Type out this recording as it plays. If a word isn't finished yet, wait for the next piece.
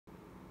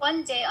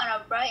One day, on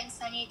a bright and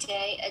sunny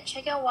day, a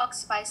chicken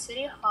walks by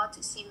City Hall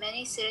to see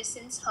many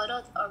citizens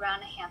huddled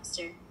around a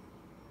hamster.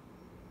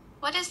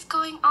 What is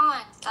going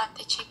on? Thought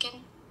the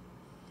chicken.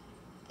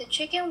 The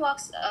chicken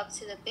walks up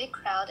to the big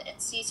crowd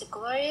and sees a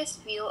glorious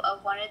view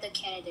of one of the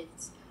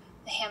candidates,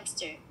 the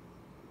hamster.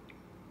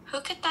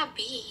 Who could that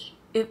be?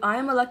 If I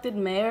am elected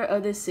mayor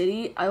of this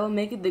city, I will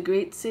make it the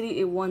great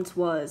city it once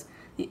was.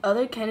 The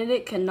other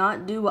candidate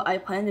cannot do what I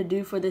plan to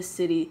do for this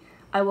city.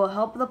 I will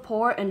help the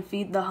poor and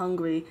feed the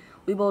hungry.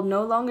 We will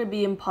no longer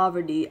be in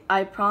poverty.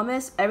 I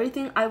promise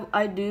everything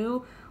I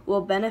do will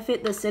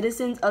benefit the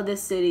citizens of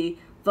this city.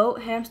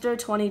 Vote Hamster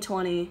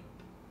 2020.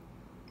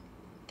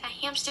 That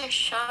hamster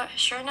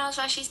sure knows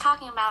what she's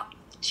talking about.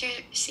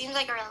 She seems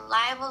like a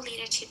reliable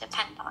leader to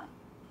depend on.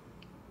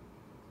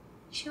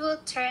 She will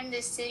turn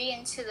this city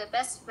into the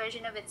best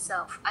version of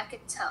itself, I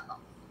could tell.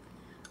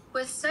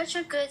 With such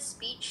a good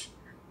speech,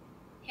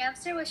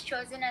 Hamster was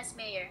chosen as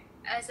mayor.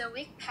 As a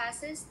week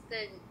passes,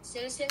 the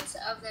citizens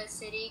of the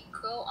city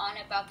go on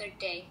about their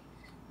day,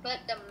 but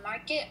the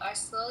market are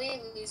slowly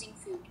losing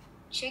food.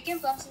 Chicken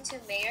bumps into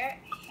Mayor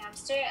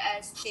Hamster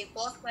as they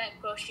both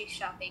went grocery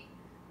shopping.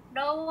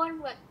 No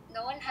one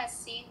has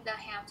seen the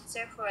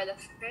hamster for the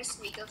first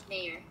week of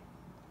Mayor.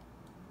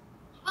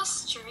 How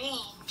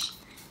strange.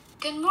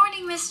 Good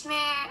morning, Miss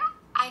Mayor.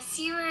 I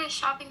see you are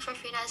shopping for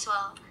food as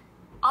well.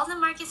 All the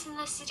markets in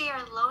the city are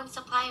low in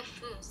supply of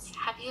foods.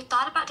 Have you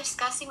thought about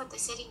discussing with the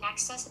city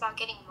next to us about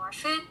getting more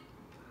food?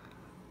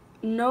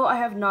 No, I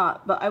have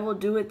not, but I will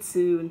do it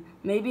soon.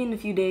 Maybe in a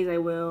few days I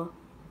will.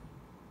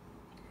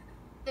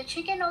 The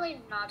chicken only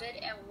nodded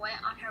and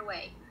went on her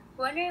way,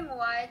 wondering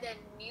why the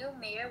new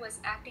mayor was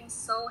acting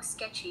so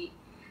sketchy.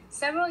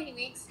 Several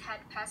weeks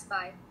had passed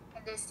by,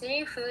 and the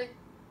city food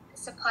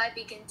supply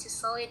began to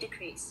slowly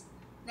decrease.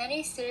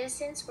 Many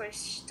citizens were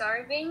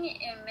starving,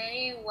 and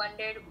many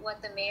wondered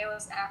what the mayor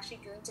was actually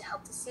doing to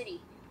help the city.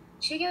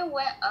 Chicken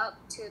went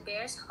up to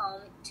Bear's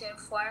home to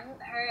inform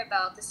her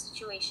about the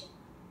situation.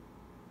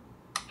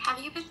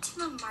 Have you been to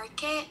the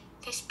market?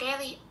 There's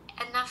barely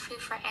enough food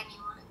for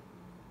anyone.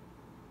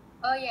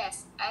 Oh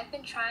yes, I've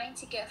been trying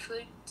to get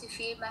food to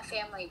feed my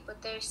family,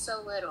 but there's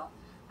so little.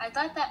 I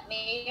thought that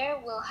mayor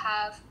will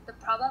have the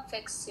problem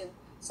fixed soon,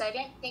 so I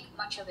didn't think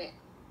much of it.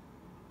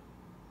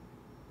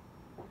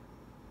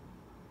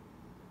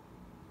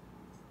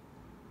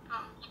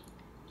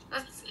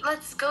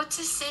 Let's go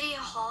to City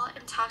Hall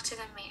and talk to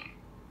the mayor.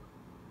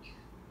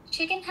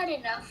 Chicken had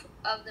enough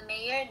of the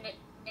mayor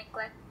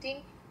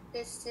neglecting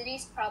the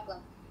city's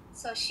problem,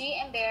 so she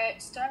and Bear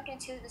stormed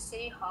into the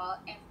city hall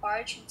and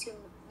barged into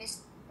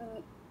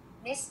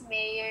Miss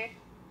Mayor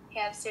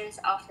Hamster's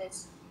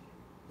office.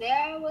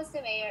 There was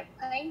the mayor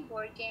playing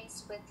board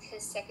games with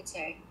his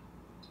secretary.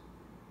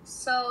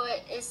 So,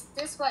 is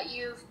this what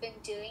you've been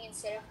doing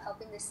instead of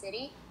helping the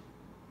city?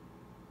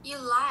 You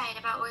lied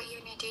about what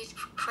you're going to do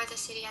for the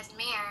city as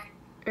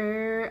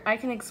mayor. I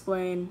can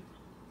explain.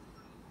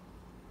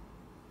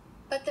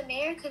 But the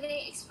mayor couldn't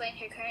explain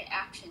her current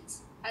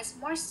actions. As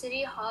more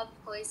city hall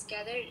employees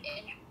gathered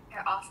in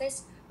her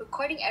office,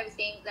 recording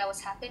everything that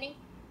was happening,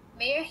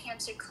 Mayor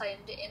Hamster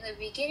claimed in the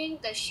beginning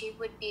that she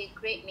would be a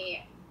great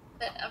mayor,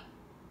 but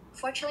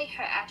unfortunately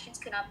her actions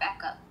could not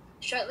back up.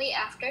 Shortly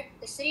after,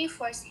 the city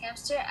forced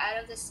Hamster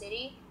out of the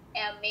city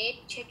and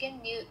made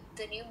Chicken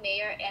the new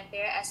mayor and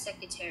Bear as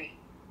secretary.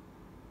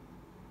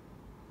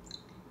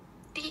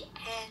 The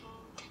end.